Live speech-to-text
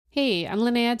Hey, I'm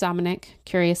Linnea Dominic,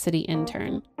 Curious City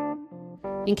intern.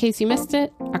 In case you missed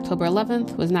it, October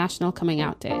 11th was National Coming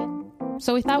Out Day.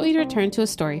 So we thought we'd return to a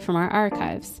story from our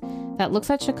archives that looks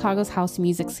at Chicago's house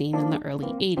music scene in the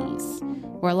early 80s,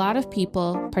 where a lot of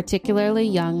people, particularly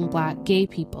young Black gay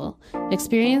people,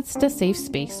 experienced a safe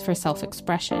space for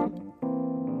self-expression.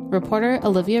 Reporter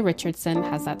Olivia Richardson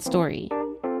has that story.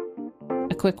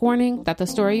 A quick warning that the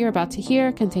story you're about to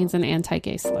hear contains an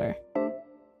anti-gay slur.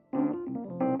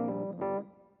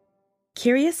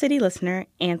 Curious City listener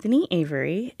Anthony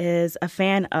Avery is a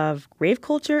fan of rave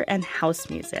culture and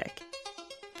house music.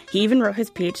 He even wrote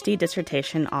his PhD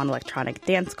dissertation on electronic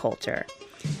dance culture.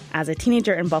 As a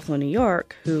teenager in Buffalo, New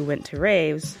York, who went to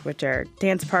raves, which are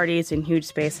dance parties in huge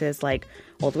spaces like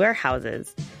old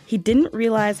warehouses, he didn't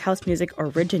realize house music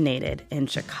originated in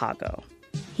Chicago.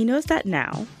 He knows that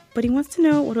now, but he wants to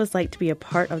know what it was like to be a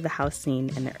part of the house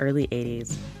scene in the early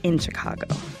 80s in Chicago.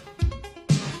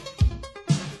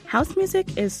 House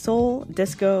music is soul,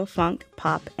 disco, funk,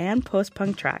 pop, and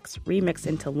post-punk tracks remixed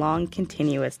into long,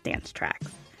 continuous dance tracks.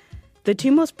 The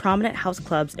two most prominent house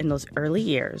clubs in those early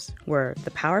years were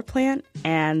the Power Plant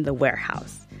and the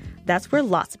Warehouse. That's where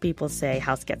lots of people say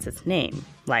house gets its name,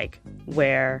 like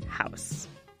warehouse.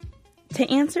 To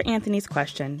answer Anthony's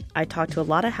question, I talked to a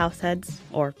lot of house heads,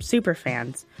 or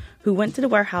superfans, who went to the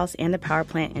Warehouse and the Power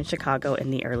Plant in Chicago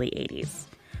in the early 80s.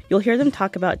 You'll hear them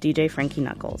talk about DJ Frankie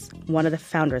Knuckles, one of the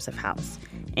founders of house,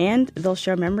 and they'll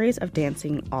share memories of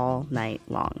dancing all night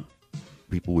long.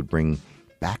 People would bring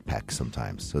backpacks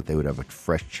sometimes so that they would have a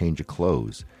fresh change of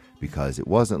clothes, because it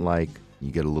wasn't like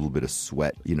you get a little bit of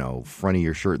sweat, front of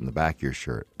your shirt and the back of your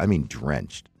shirt. I mean,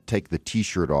 drenched. Take the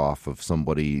T-shirt off of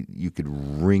somebody, you could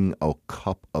wring a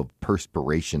cup of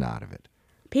perspiration out of it.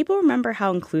 People remember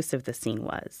how inclusive the scene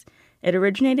was. It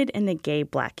originated in the gay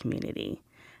Black community.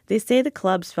 They say the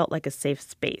clubs felt like a safe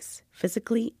space,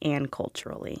 physically and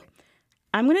culturally.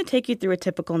 I'm going to take you through a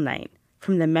typical night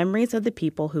from the memories of the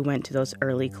people who went to those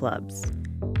early clubs.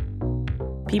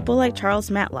 People like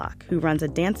Charles Matlock, who runs a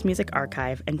dance music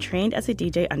archive and trained as a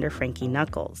DJ under Frankie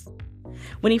Knuckles.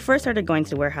 When he first started going to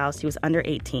the Warehouse, he was under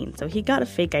 18, so he got a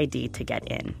fake ID to get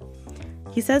in.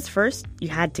 He says first, you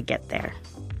had to get there.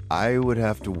 I would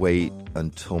have to wait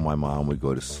until my mom would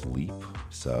go to sleep.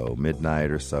 So midnight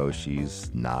or so,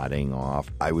 she's nodding off.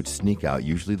 I would sneak out,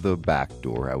 usually the back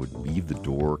door. I would leave the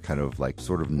door kind of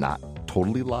sort of not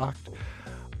totally locked.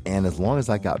 And as long as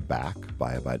I got back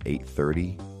by about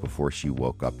 8:30, before she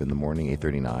woke up in the morning,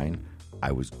 8:39,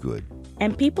 I was good.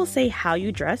 And people say how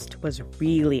you dressed was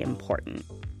really important.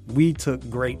 We took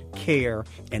great care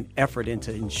and effort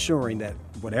into ensuring that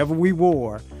whatever we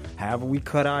wore, however we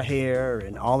cut our hair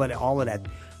and all of that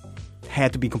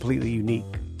had to be completely unique.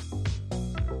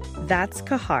 That's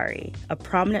Kahari, a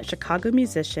prominent Chicago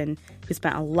musician who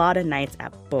spent a lot of nights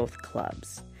at both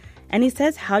clubs. And he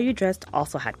says how you dressed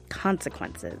also had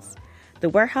consequences. The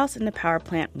Warehouse and the Power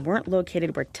Plant weren't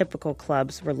located where typical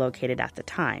clubs were located at the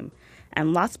time,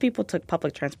 and lots of people took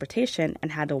public transportation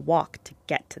and had to walk to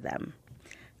get to them.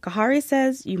 Kahari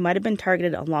says you might have been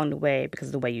targeted along the way because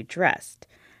of the way you dressed.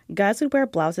 Guys would wear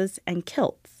blouses and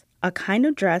kilts, a kind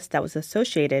of dress that was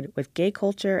associated with gay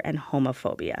culture and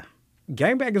homophobia.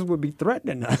 Gangbangers would be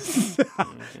threatening us.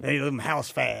 They them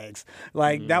house fags.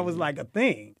 That was a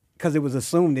thing, because it was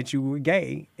assumed that you were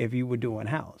gay if you were doing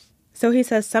house. So he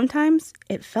says sometimes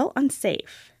it felt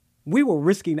unsafe. We were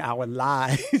risking our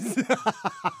lives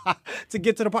to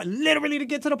get to the party, literally to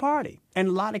get to the party. And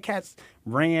a lot of cats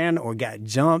ran or got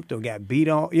jumped or got beat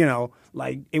on,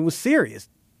 it was serious.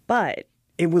 But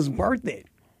it was worth it.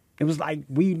 It was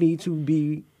we need to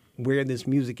be where this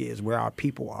music is, where our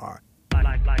people are.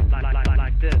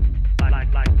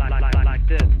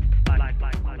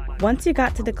 Once you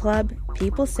got to the club,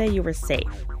 people say you were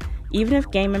safe. Even if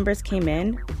gang members came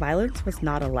in, violence was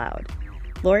not allowed.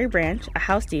 Lori Branch, a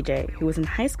house DJ who was in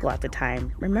high school at the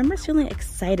time, remembers feeling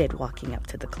excited walking up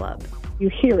to the club. You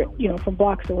hear it, from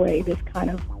blocks away, this kind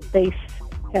of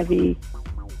bass-heavy,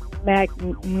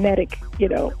 magnetic,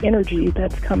 energy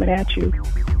that's coming at you.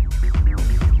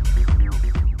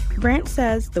 Branch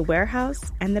says the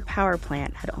Warehouse and the Power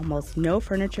Plant had almost no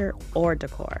furniture or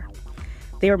decor.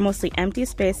 They were mostly empty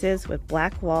spaces with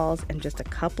black walls and just a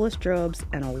couple of strobes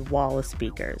and a wall of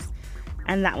speakers.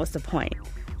 And that was the point.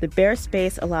 The bare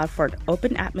space allowed for an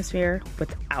open atmosphere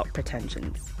without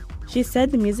pretensions. She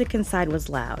said the music inside was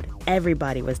loud.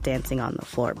 Everybody was dancing on the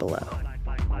floor below.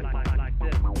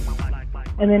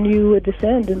 And then you would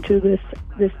descend into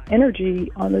this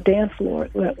energy on the dance floor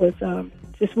that was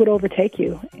just would overtake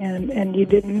you, and you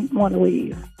didn't want to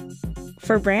leave.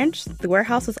 For Branch, the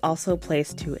warehouse was also a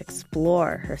place to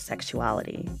explore her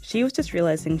sexuality. She was just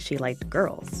realizing she liked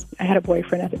girls. I had a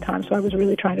boyfriend at the time, so I was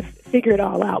really trying to figure it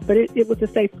all out. But it was a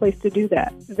safe place to do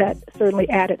that. That certainly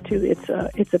added to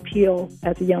its appeal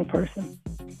as a young person.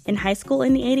 In high school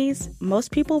in the 80s,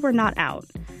 most people were not out.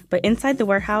 But inside the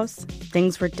warehouse,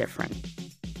 things were different.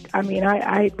 I mean,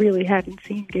 I really hadn't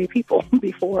seen gay people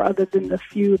before, other than the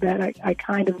few that I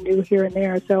kind of knew here and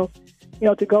there. So,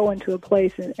 to go into a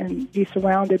place and be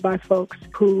surrounded by folks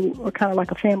who are kind of like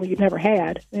a family you never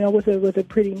had, was a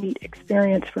pretty neat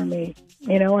experience for me.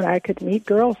 And I could meet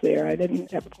girls there. That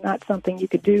was not something you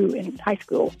could do in high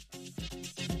school.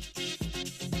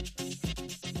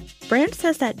 Branch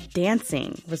says that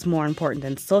dancing was more important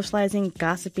than socializing,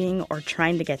 gossiping, or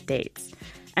trying to get dates.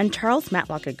 And Charles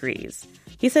Matlock agrees.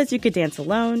 He says you could dance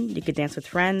alone, you could dance with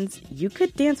friends, you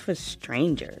could dance with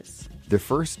strangers. The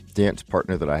first dance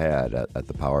partner that I had at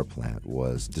the power plant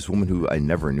was this woman who I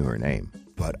never knew her name.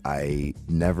 But I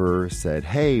never said,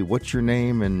 hey, what's your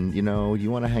name? And,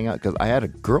 you want to hang out? Because I had a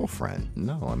girlfriend.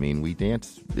 No, I mean, we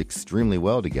danced extremely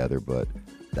well together, but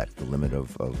that's the limit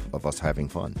of us having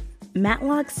fun.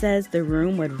 Matlock says the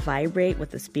room would vibrate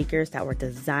with the speakers that were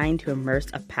designed to immerse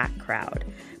a packed crowd,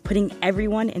 putting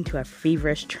everyone into a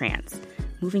feverish trance,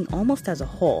 moving almost as a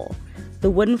whole.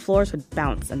 The wooden floors would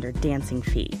bounce under dancing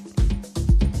feet.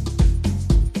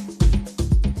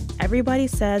 Everybody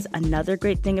says another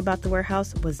great thing about the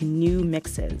warehouse was new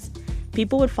mixes.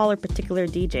 People would follow particular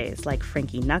DJs like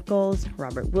Frankie Knuckles,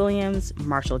 Robert Williams,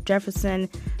 Marshall Jefferson,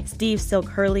 Steve Silk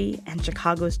Hurley, and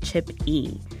Chicago's Chip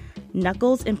E.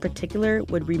 Knuckles, in particular,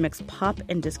 would remix pop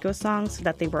and disco songs so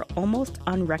that they were almost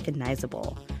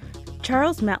unrecognizable.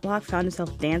 Charles Matlock found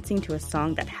himself dancing to a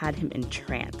song that had him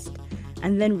entranced,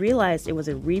 and then realized it was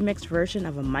a remixed version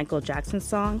of a Michael Jackson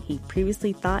song he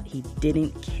previously thought he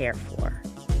didn't care for.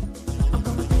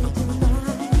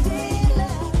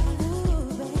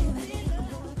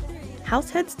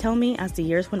 Househeads tell me as the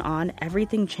years went on,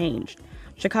 everything changed.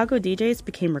 Chicago DJs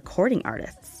became recording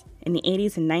artists. In the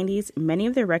 80s and 90s, many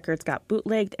of their records got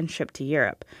bootlegged and shipped to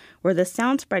Europe, where the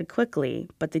sound spread quickly,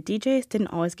 but the DJs didn't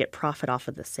always get profit off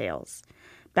of the sales.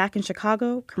 Back in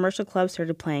Chicago, commercial clubs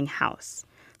started playing house.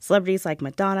 Celebrities like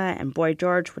Madonna and Boy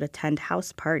George would attend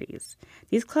house parties.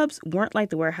 These clubs weren't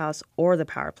like the warehouse or the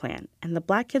power plant, and the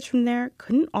black kids from there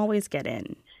couldn't always get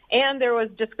in. And there was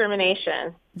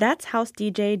discrimination. That's house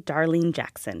DJ Darlene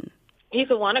Jackson. You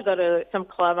could want to go to some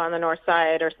club on the north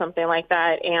side or something like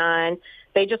that, and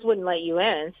they just wouldn't let you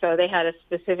in. So they had a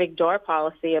specific door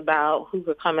policy about who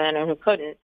could come in and who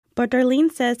couldn't. But Darlene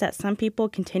says that some people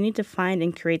continue to find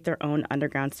and create their own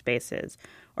underground spaces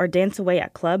or dance away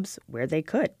at clubs where they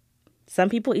could. Some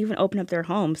people even open up their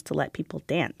homes to let people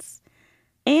dance.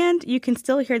 And you can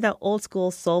still hear that old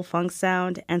school soul funk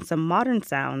sound and some modern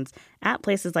sounds at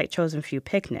places like Chosen Few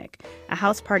Picnic, a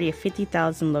house party of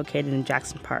 50,000 located in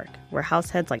Jackson Park, where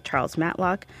househeads like Charles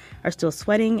Matlock are still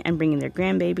sweating and bringing their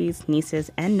grandbabies,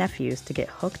 nieces, and nephews to get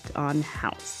hooked on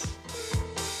house.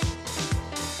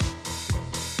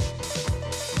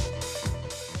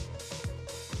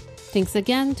 Thanks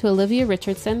again to Olivia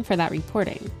Richardson for that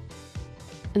reporting.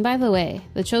 And by the way,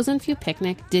 the Chosen Few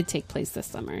Picnic did take place this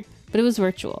summer, but it was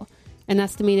virtual. An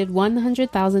estimated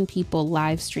 100,000 people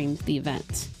live streamed the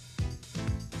event.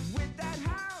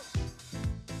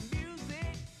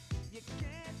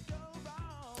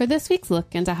 For this week's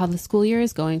look into how the school year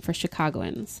is going for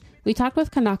Chicagoans, we talked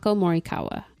with Kanako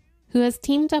Morikawa, who has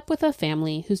teamed up with a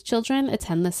family whose children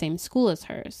attend the same school as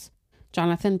hers,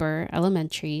 Jonathan Burr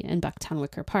Elementary in Bucktown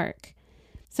Wicker Park.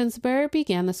 Since Burr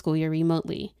began the school year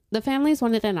remotely, the families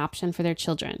wanted an option for their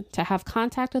children to have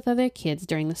contact with other kids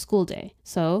during the school day,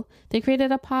 so they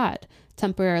created a pod,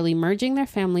 temporarily merging their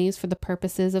families for the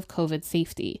purposes of COVID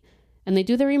safety, and they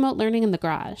do the remote learning in the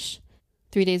garage.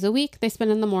 3 days a week, they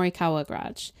spend in the Morikawa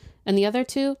garage, and the other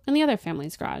 2 in the other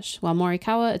family's garage, while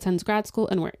Morikawa attends grad school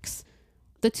and works.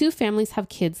 The 2 families have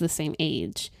kids the same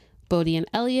age. Bodie and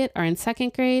Elliot are in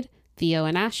 2nd grade, Theo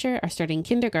and Asher are starting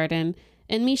kindergarten,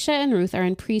 and Misha and Ruth are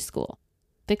in preschool.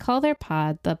 They call their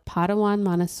pod the Padawan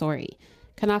Montessori.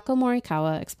 Kanako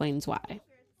Morikawa explains why.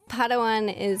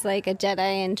 Padawan is like a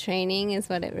Jedi in training is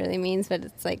what it really means, but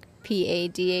it's like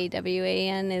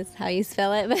P-A-D-A-W-A-N is how you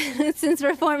spell it. But since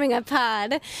we're forming a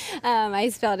pod, I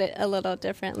spelled it a little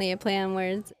differently, a play on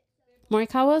words.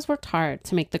 Morikawa's worked hard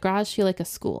to make the garage feel like a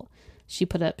school. She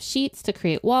put up sheets to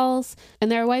create walls,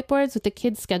 and there are whiteboards with the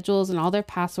kids' schedules and all their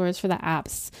passwords for the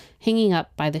apps hanging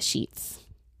up by the sheets.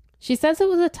 She says it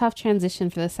was a tough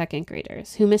transition for the 2nd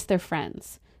graders who miss their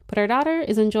friends, but her daughter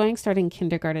is enjoying starting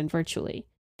kindergarten virtually.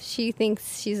 She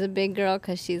thinks she's a big girl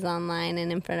because she's online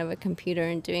and in front of a computer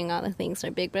and doing all the things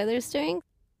her big brother's doing.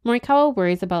 Morikawa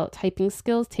worries about typing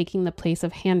skills taking the place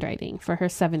of handwriting for her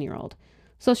 7-year-old,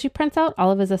 so she prints out all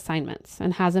of his assignments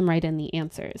and has him write in the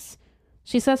answers.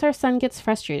 She says her son gets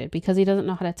frustrated because he doesn't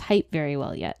know how to type very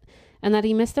well yet, and that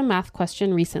he missed a math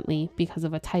question recently because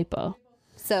of a typo.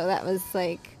 So that was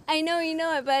like, I know you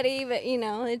know it, buddy, but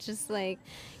it's just like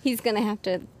he's going to have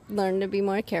to learn to be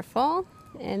more careful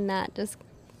and not just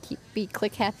be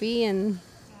click happy and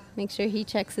make sure he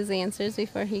checks his answers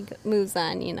before he moves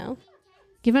on.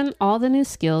 Given all the new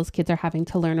skills kids are having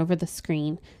to learn over the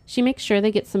screen, she makes sure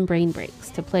they get some brain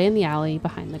breaks to play in the alley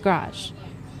behind the garage.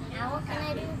 Now what can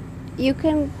I do? You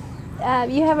can,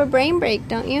 you have a brain break,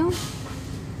 don't you?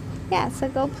 Yeah, so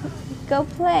go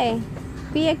play.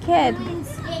 Be a kid.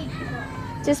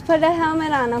 Just put a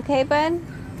helmet on, okay, bud?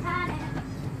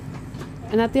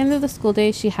 And at the end of the school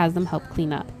day, she has them help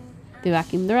clean up. They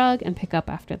vacuum the rug and pick up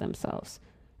after themselves.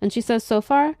 And she says so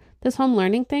far, this home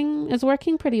learning thing is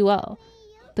working pretty well.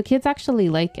 The kids actually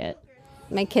like it.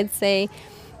 My kids say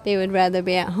they would rather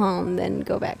be at home than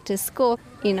go back to school.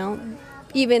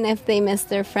 Even if they miss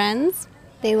their friends,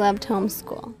 they loved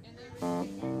homeschool.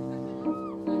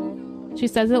 She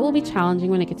says it will be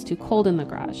challenging when it gets too cold in the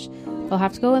garage. They'll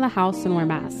have to go in the house and wear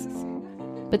masks.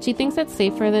 But she thinks it's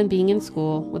safer than being in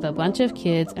school with a bunch of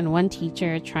kids and one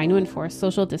teacher trying to enforce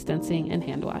social distancing and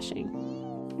hand washing.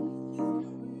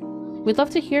 We'd love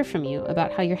to hear from you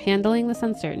about how you're handling this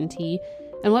uncertainty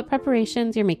and what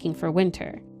preparations you're making for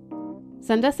winter.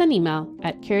 Send us an email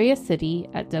at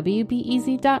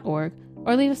curiouscity@wbez.org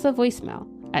or leave us a voicemail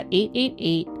at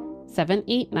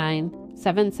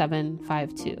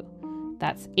 888-789-7752.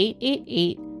 That's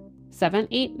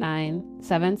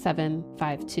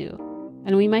 888-789-7752.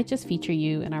 And we might just feature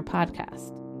you in our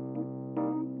podcast.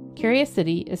 Curious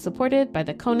City is supported by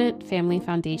the Conant Family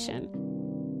Foundation.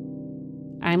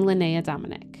 I'm Linnea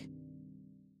Dominic.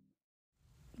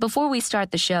 Before we start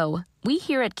the show, we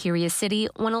here at Curious City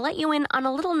want to let you in on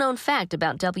a little-known fact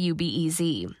about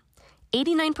WBEZ.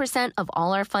 89% of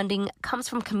all our funding comes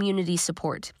from community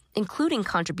support, including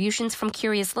contributions from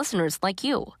curious listeners like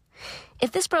you.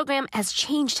 If this program has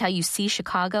changed how you see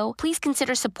Chicago, please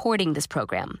consider supporting this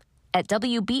program at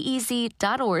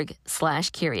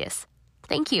wbez.org/curious.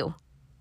 Thank you.